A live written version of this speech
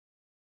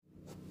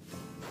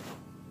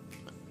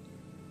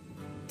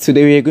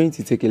Today we are going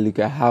to take a look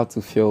at how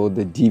to fill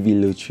the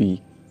DV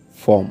lottery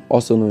form,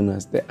 also known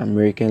as the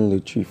American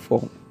lottery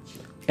form,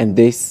 and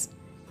this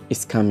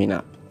is coming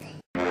up.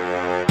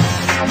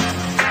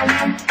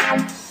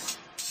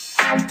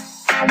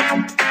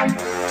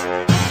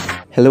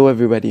 Hello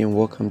everybody and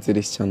welcome to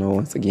this channel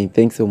once again.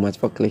 Thanks so much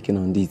for clicking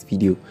on this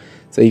video.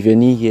 So if you're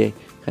new here,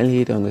 kindly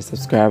hit on the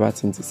subscribe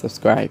button to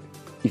subscribe.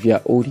 If you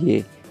are old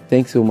here,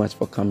 thanks so much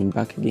for coming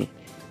back again.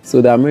 So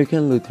the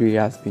American lottery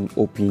has been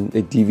opened,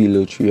 the DV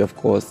lottery of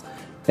course,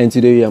 and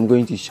today I'm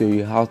going to show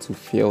you how to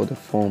fill the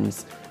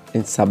forms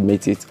and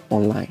submit it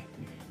online.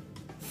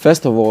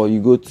 First of all, you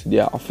go to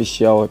their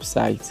official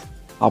website.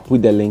 I'll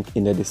put the link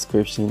in the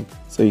description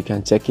so you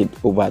can check it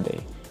over there.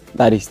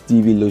 That is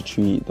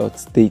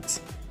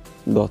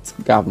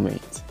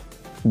dvlottery.state.government.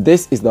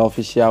 This is the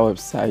official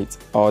website,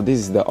 or this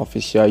is the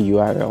official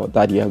URL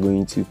that you are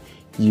going to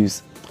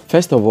use.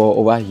 First of all,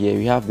 over here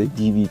we have the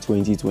DV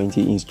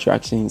 2020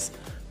 instructions.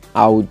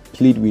 I would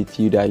plead with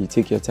you that you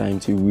take your time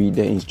to read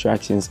the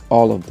instructions,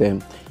 all of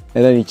them,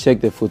 and then you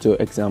check the photo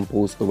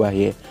examples over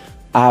here.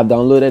 I have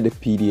downloaded the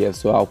PDF,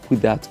 so I'll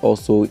put that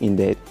also in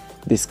the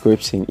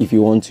description if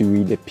you want to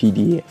read the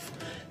PDF.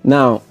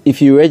 Now,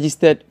 if you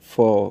registered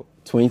for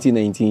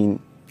 2019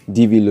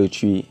 DV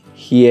lottery,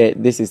 here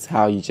this is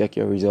how you check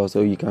your results.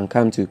 So you can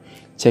come to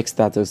check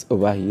status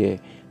over here,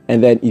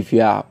 and then if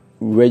you are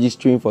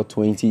registering for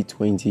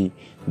 2020,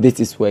 this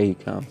is where you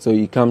come. So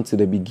you come to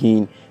the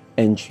begin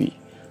entry.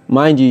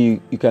 Mind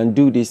you, you can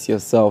do this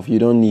yourself. You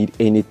don't need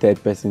any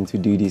third person to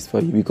do this for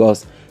you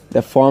because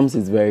the forms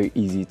is very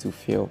easy to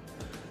fill.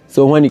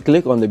 So when you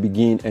click on the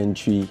begin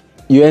entry,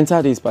 you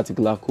enter this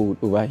particular code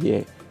over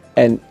here,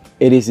 and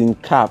it is in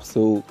caps,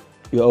 so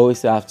you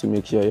always have to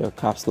make sure your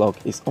caps lock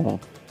is on,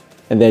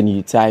 and then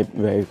you type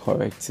very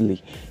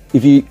correctly.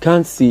 If you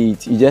can't see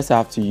it, you just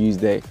have to use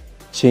the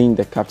change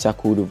the captcha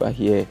code over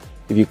here.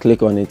 If you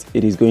click on it,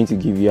 it is going to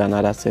give you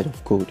another set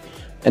of code,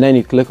 and then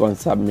you click on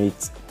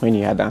submit when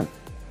you are done.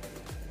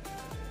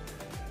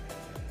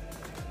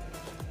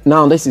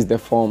 Now this is the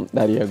form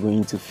that you are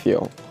going to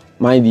fill.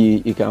 Mind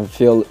you, you can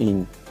fill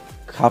in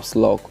caps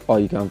lock or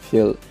you can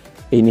fill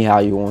anyhow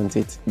you want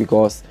it,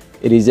 because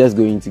it is just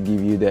going to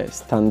give you the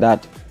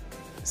standard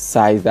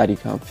size that you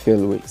can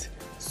fill with.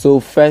 So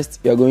first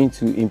you're going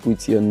to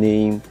input your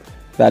name,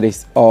 that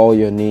is all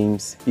your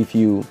names, if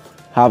you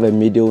have a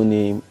middle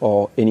name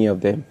or any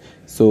of them.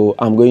 So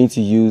I'm going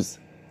to use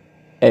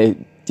a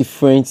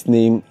different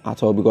name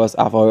at all because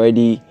I've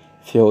already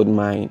filled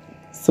mine.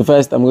 So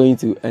first I'm going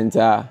to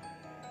enter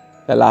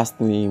the last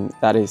name,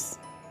 that is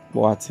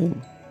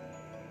Boateng,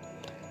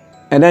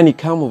 and then you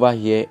come over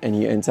here and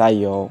you enter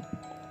your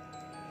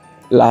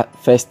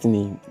first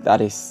name, that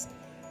is,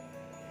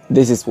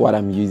 this is what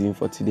I'm using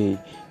for today.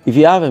 If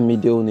you have a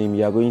middle name,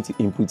 you are going to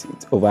input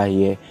it over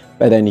here,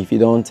 but then if you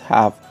don't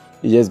have,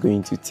 you're just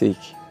going to take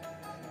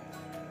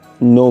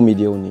no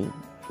middle name,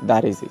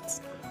 that is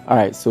it. All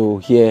right, so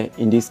here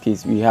in this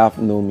case we have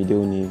no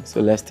middle name, so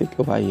let's take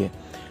over here,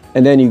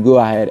 and then you go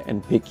ahead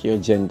and pick your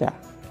gender.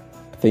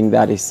 I think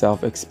that is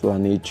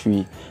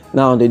self-explanatory.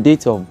 Now the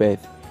date of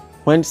birth,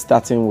 when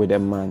starting with a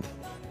month,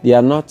 they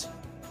are not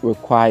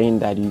requiring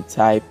that you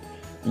type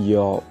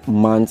your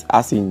month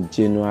as in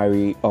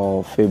January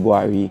or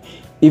February.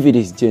 If it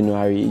is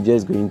January, you're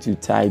just going to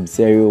type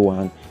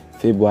 01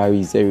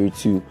 February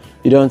 02.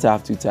 You don't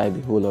have to type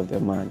the whole of the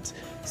month.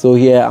 So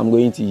here I'm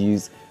going to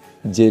use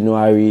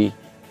January,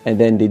 and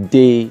then the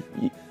day,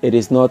 it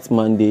is not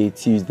Monday,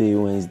 Tuesday,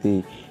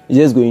 Wednesday.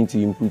 You're just going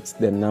to input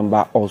the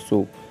number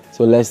also.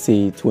 So let's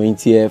say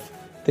 20th,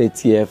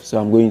 30th, so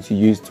I'm going to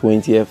use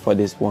 20th for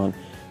this one,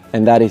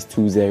 and that is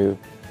 20.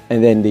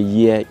 And then the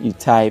year you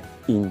type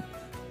in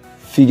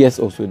figures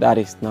also, that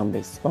is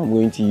numbers. So I'm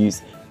going to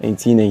use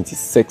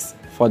 1996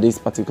 for this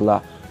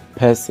particular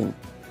person.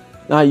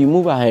 Now you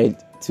move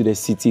ahead to the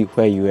city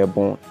where you were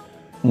born.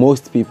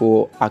 Most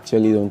people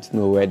actually don't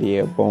know where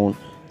they were born.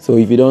 So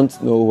if you don't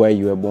know where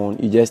you were born,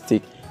 you just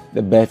take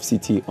the birth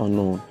city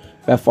unknown.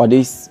 But for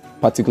this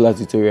particular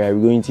tutorial,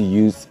 we're going to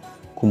use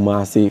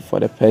Kumasi for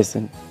the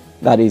person,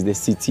 that is the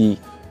city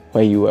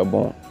where you were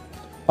born.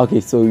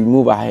 Okay, so we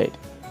move ahead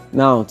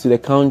now to the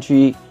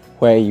country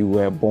where you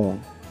were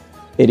born.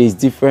 It is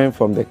different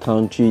from the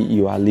country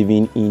you are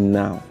living in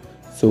now,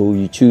 so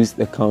you choose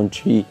the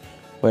country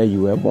where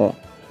you were born,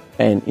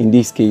 and in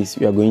this case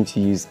we are going to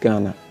use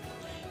Ghana.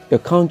 The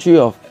country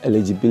of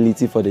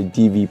eligibility for the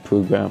DV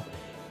program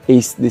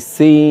is the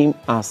same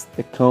as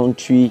the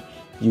country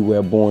you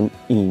were born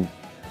in.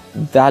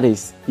 That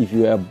is, if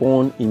you were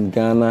born in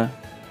Ghana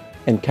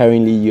and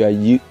currently you are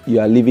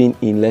living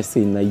in, let's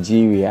say,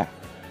 Nigeria,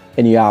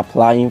 and you are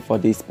applying for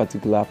this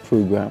particular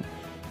program,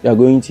 you are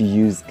going to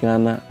use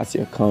Ghana as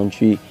your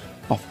country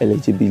of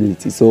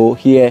eligibility. So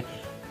here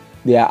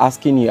they are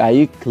asking you, are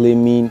you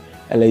claiming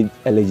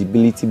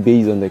eligibility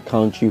based on the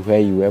country where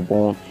you were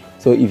born?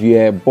 So if you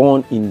are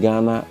born in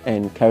Ghana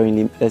and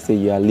currently, let's say,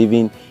 you are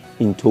living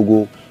in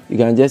Togo, you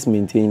can just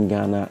maintain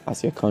Ghana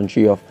as your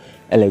country of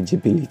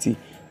eligibility.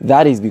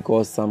 That is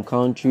because some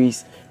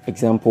countries,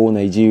 example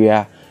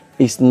Nigeria,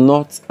 is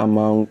not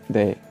among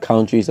the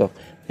countries of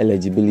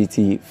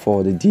eligibility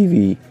for the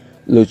DV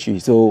lottery.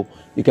 So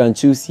you can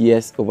choose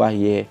yes over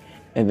here,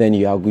 and then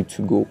you are good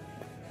to go.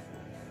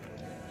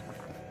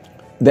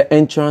 The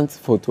entrance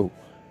photo.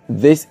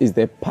 This is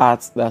the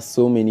part that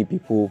so many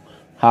people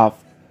have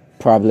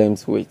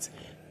problems with,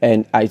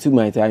 and I took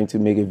my time to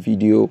make a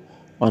video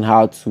on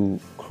how to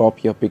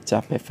crop your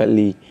picture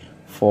perfectly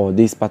for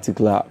this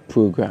particular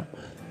program.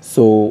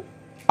 So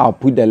I'll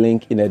put the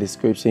link in the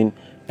description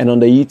and on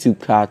the YouTube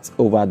card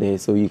over there,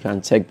 so you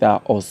can check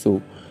that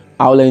also.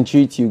 I'll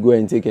entreat you go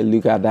and take a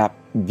look at that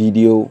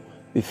video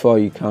before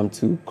you come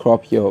to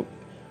crop your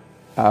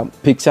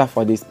picture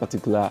for this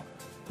particular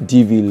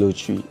DV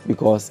lottery,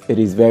 because it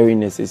is very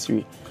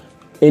necessary.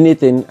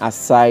 Anything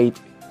aside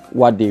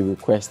what they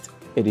request,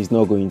 it is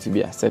not going to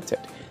be accepted.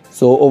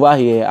 So over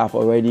here I've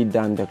already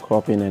done the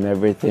cropping and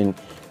everything,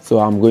 so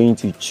I'm going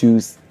to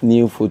choose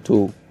new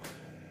photo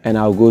and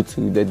I'll go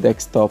to the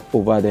desktop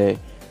over there,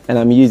 and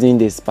I'm using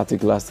this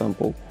particular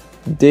sample.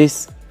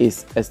 This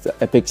is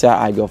a picture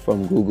I got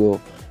from Google.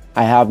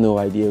 I have no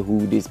idea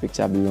who this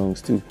picture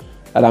belongs to,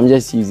 but I'm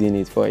just using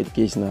it for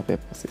educational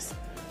purposes.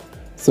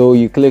 So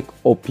you click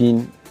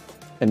open,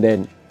 and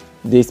then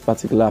this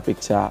particular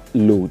picture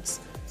loads.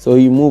 So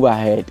you move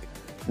ahead.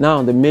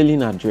 Now the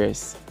mailing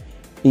address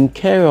in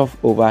care of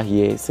over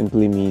here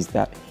simply means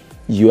that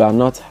you are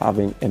not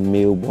having a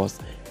mailbox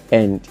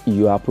and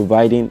you are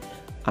providing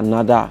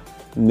another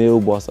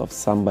mailbox of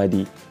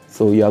somebody,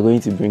 so you are going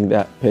to bring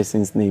that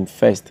person's name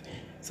first.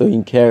 So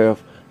in care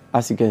of,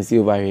 as you can see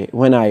over here,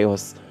 when I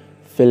was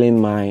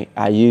filling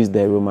I used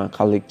the Roman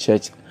Catholic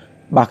Church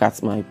back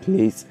at my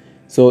place.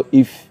 So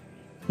if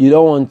you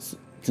don't want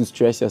to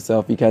stress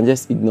yourself, you can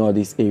just ignore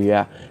this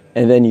area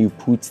and then you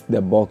put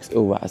the box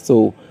over.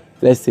 So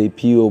let's say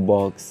PO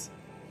Box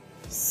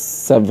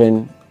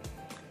 7,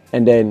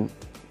 and then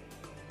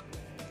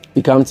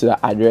you come to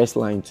the address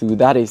line 2.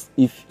 That is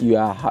if you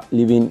are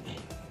living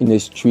in a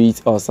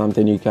street or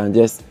something, you can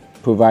just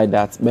provide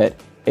that, but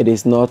it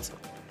is not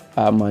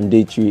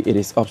mandatory, it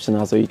is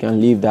optional, so you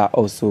can leave that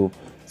also.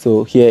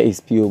 So here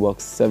is PO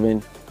Box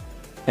 7,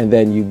 and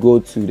then you go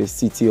to the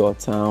city or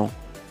town,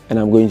 and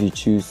I'm going to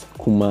choose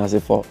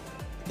Kumasi for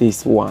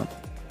this one,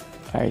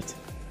 right?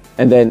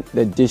 And then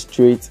the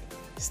district,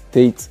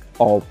 state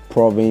or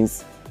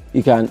province,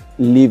 you can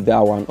leave that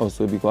one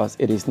also because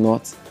it is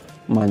not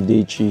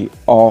mandatory,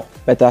 or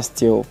better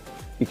still,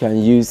 you can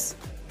use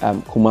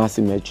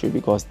Kumasi Metro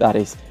because that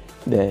is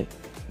the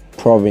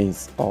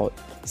province or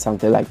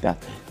something like that.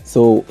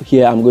 So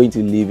here I'm going to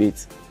leave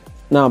it.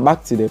 Now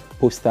back to the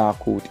postal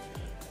code.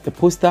 The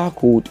postal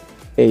code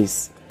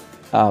is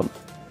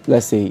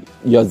let's say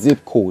your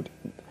zip code.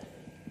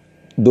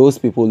 Those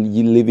people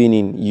living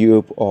in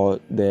Europe or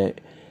the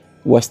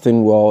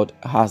Western world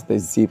has the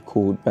zip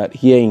code, but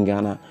here in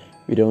Ghana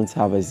we don't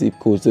have a zip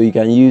code, so you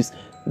can use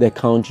the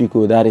country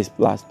code, that is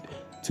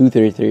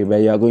 +233,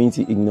 but you are going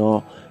to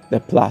ignore the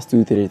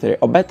 +233,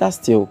 or better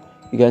still,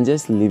 you can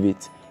just leave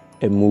it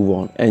and move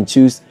on and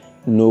choose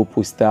no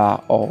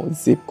postal or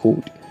zip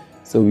code.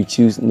 So we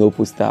choose no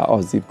postal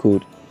or zip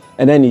code,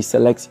 and then you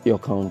select your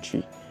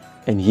country,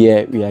 and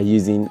here we are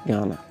using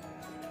Ghana.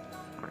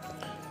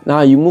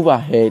 Now you move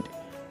ahead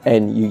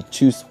and you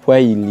choose where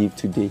you live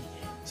today.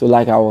 So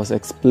like I was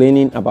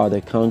explaining about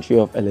the country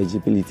of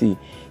eligibility,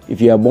 if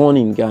you are born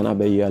in Ghana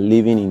but you are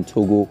living in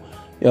Togo,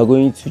 you are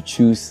going to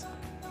choose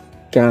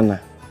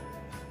Ghana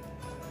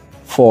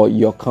for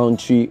your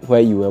country where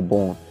you were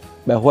born,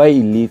 but where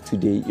you live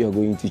today you are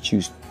going to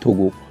choose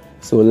Togo.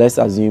 So let's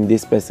assume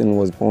this person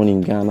was born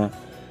in Ghana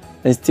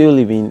and still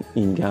living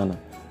in Ghana,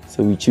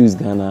 so we choose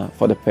Ghana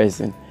for the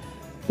person.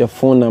 Your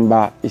phone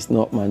number is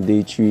not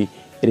mandatory,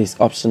 it is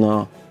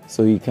optional,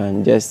 so you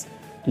can just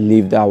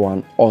leave that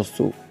one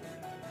also.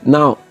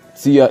 Now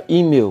to your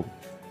email,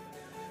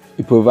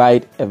 you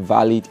provide a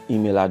valid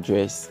email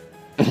address.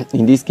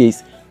 In this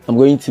case I'm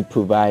going to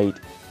provide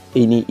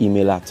any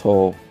email at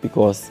all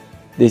because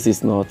this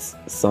is not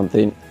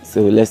something,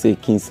 so let's say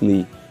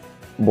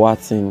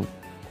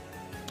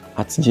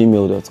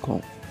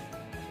kingsleyboatin@gmail.com,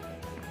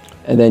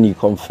 and then you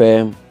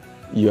confirm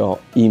your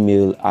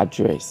email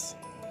address.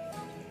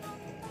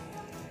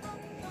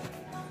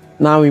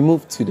 Now we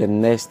move to the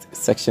next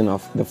section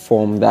of the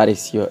form, that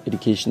is your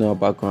educational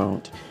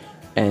background,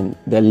 and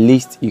the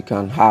least you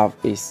can have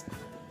is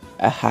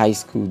a high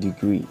school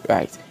degree,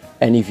 right?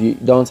 And if you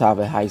don't have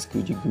a high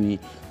school degree,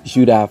 you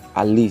should have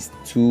at least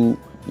 2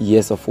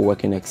 years of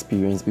working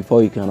experience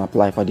before you can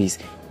apply for this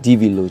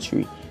DV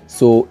lottery.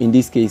 So in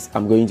this case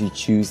I'm going to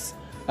choose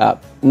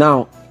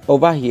now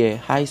over here,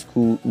 high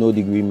school no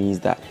degree means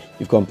that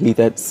you've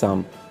completed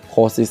some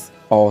courses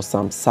or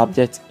some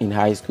subjects in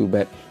high school,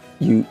 but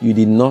you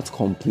did not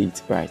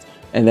complete, right?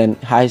 And then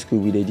high school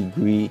with a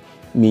degree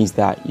means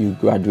that you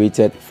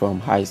graduated from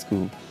high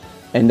school.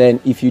 And then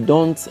if you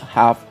don't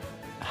have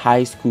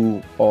high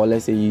school, or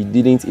let's say you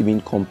didn't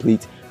even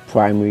complete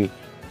primary,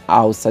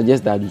 I'll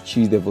suggest that you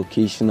choose the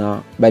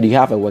vocational, but you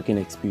have a working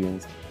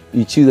experience.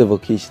 You choose a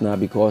vocational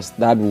because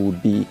that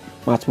would be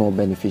much more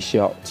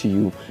beneficial to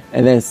you.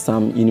 And then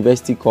some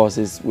university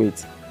courses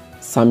with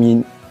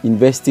some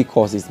university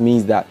courses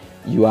means that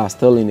you are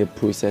still in the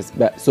process,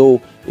 but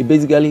so it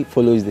basically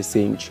follows the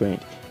same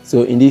trend.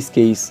 So in this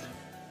case,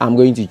 I'm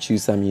going to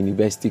choose some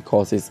university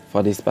courses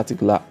for this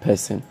particular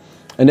person,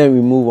 and then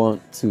we move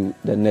on to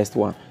the next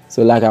one.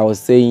 So like I was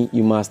saying,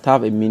 you must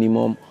have a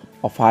minimum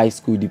of high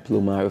school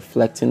diploma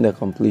reflecting the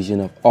completion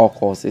of all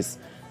courses.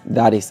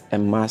 That is a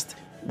must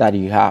that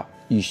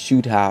you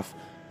should have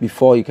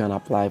before you can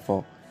apply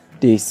for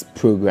this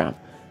program.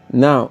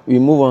 Now we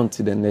move on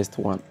to the next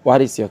one.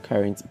 What is your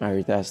current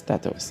marital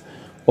status?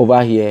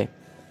 Over here,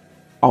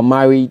 I'm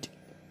married,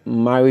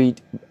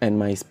 and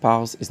my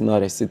spouse is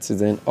not a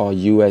citizen or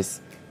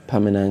US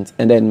permanent,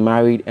 and then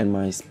married and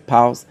my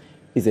spouse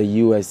is a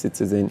US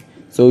citizen.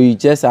 So you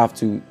just have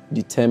to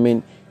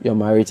determine your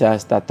marital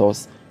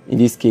status. In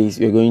this case,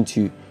 you're going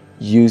to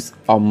use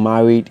I'm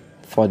married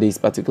for this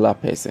particular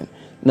person.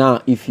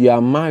 Now, if you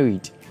are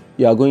married,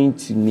 you are going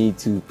to need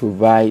to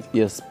provide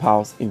your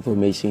spouse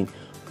information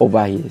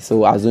over here.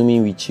 So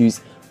assuming we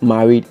choose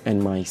married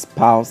and my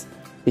spouse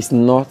is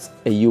not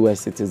a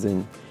US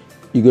citizen,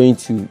 you're going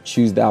to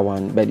choose that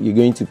one, but you're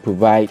going to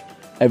provide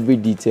every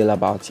detail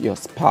about your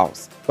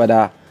spouse,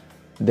 whether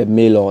the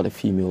male or the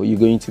female. You're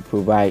going to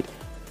provide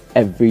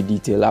every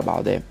detail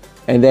about them.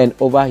 And then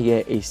over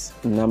here is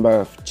number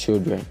of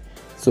children.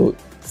 So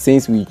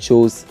since we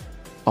chose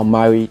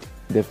unmarried,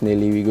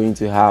 definitely we're going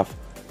to have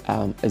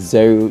a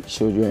 0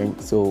 children,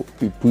 so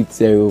we put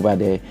 0 over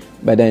there.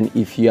 But then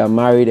if you are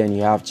married and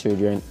you have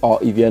children,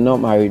 or if you're not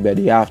married but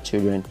you have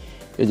children,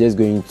 you're just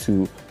going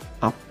to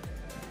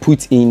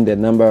put in the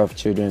number of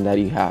children that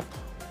you have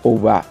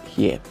over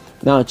here.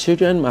 Now,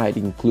 children might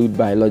include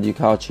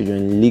biological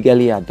children,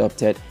 legally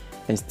adopted,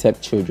 and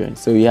stepchildren,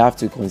 so you have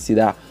to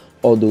consider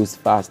all those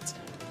facts,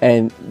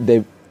 and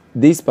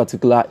these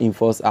particular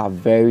infos are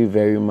very,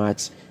 very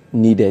much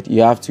needed.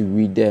 You have to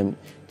read them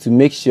to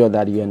make sure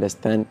that you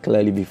understand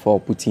clearly before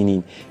putting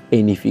in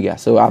any figure.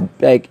 So I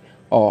beg,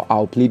 or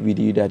I'll plead with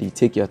you that you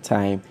take your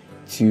time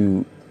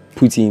to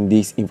put in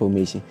this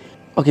information.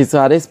 Okay,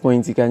 so at this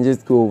point you can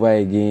just go over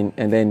again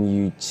and then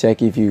you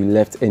check if you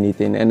left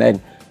anything. And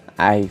then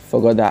I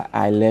forgot that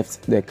I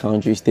left the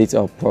country, state,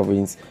 or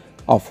province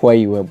of where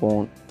you were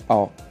born,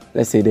 or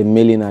let's say the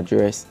mailing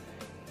address.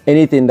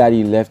 Anything that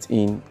you left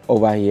in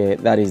over here,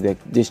 that is the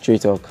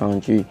district or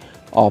country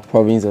or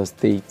province or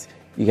state,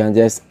 you can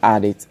just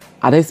add it.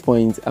 At this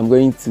point, I'm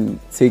going to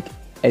take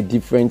a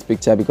different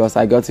picture because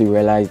I got to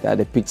realize that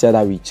the picture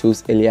that we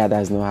chose earlier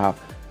does not have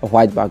a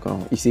white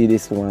background. You see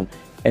this one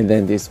and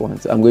then this one.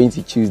 So I'm going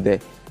to choose the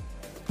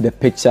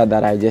picture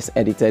that I just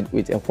edited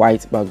with a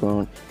white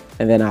background,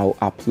 and then I'll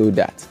upload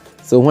that.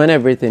 So when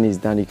everything is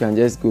done, you can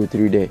just go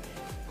through the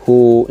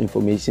whole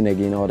information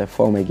again or the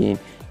form again,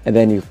 and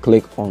then you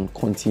click on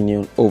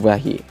continue over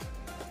here.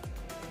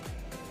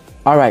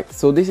 Alright,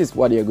 so this is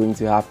what you're going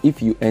to have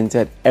if you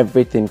entered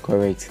everything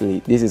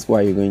correctly. This is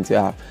what you're going to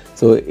have.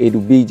 So it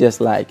will be just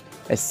like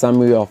a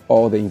summary of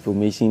all the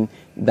information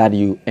that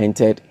you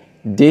entered.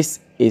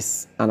 This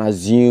is an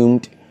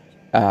assumed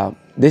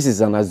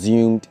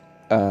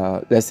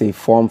let's say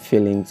form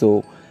filling,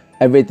 so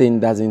everything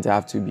doesn't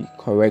have to be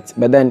correct.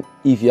 But then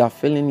if you are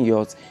filling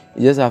yours,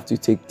 you just have to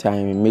take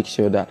time and make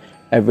sure that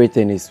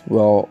everything is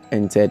well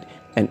entered,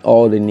 and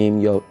all the name,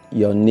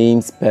 your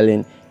name,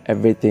 spelling,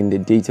 everything, the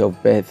date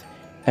of birth,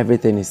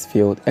 everything is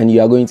filled, and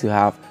you are going to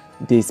have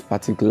this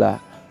particular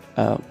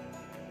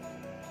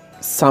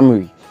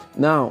summary.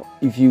 Now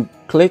if you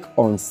click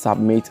on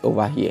submit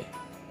over here,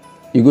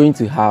 you're going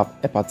to have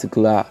a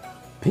particular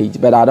page,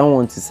 but I don't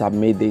want to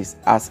submit this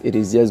as it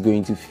is just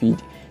going to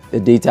feed the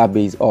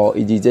database, or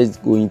it is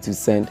just going to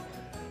send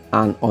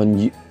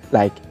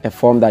like a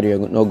form that you're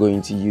not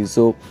going to use.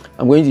 So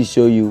I'm going to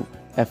show you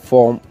a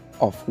form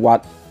of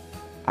what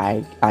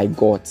I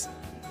got.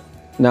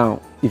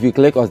 Now if you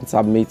click on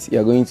submit,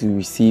 you're going to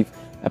receive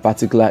a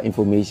particular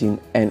information,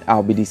 and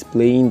I'll be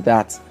displaying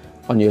that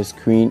on your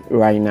screen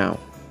right now.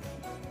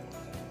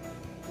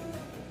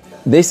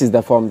 This is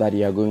the form that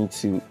you are going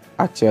to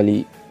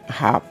actually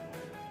have.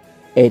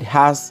 It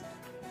has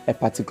a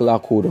particular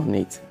code on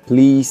it.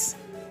 Please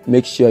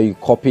make sure you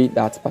copy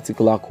that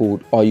particular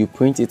code, or you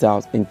print it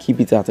out and keep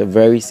it at a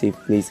very safe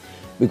place,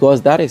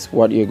 because that is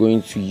what you're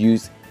going to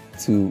use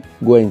to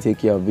go and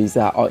take your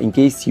visa, or in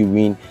case you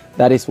win,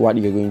 that is what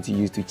you're going to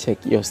use to check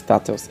your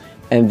status.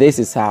 And this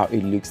is how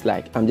it looks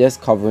like. I'm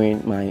just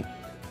covering my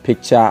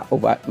picture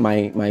over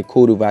my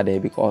code over there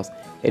because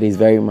it is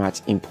very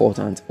much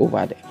important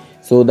over there.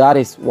 So that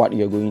is what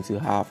you're going to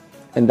have,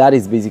 and that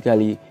is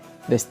basically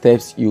the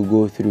steps you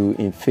go through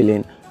in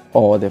filling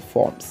all the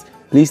forms.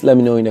 Please let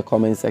me know in the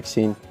comment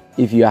section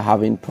if you are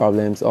having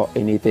problems or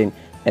anything,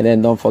 and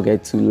then don't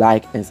forget to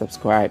like and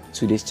subscribe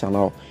to this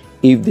channel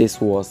if this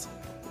was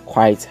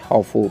quite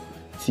helpful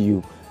to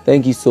you.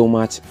 Thank you so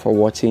much for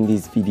watching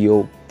this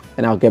video,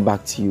 and I'll get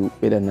back to you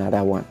with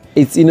another one.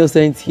 It's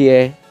Innocent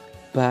here.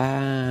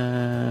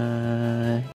 Bye.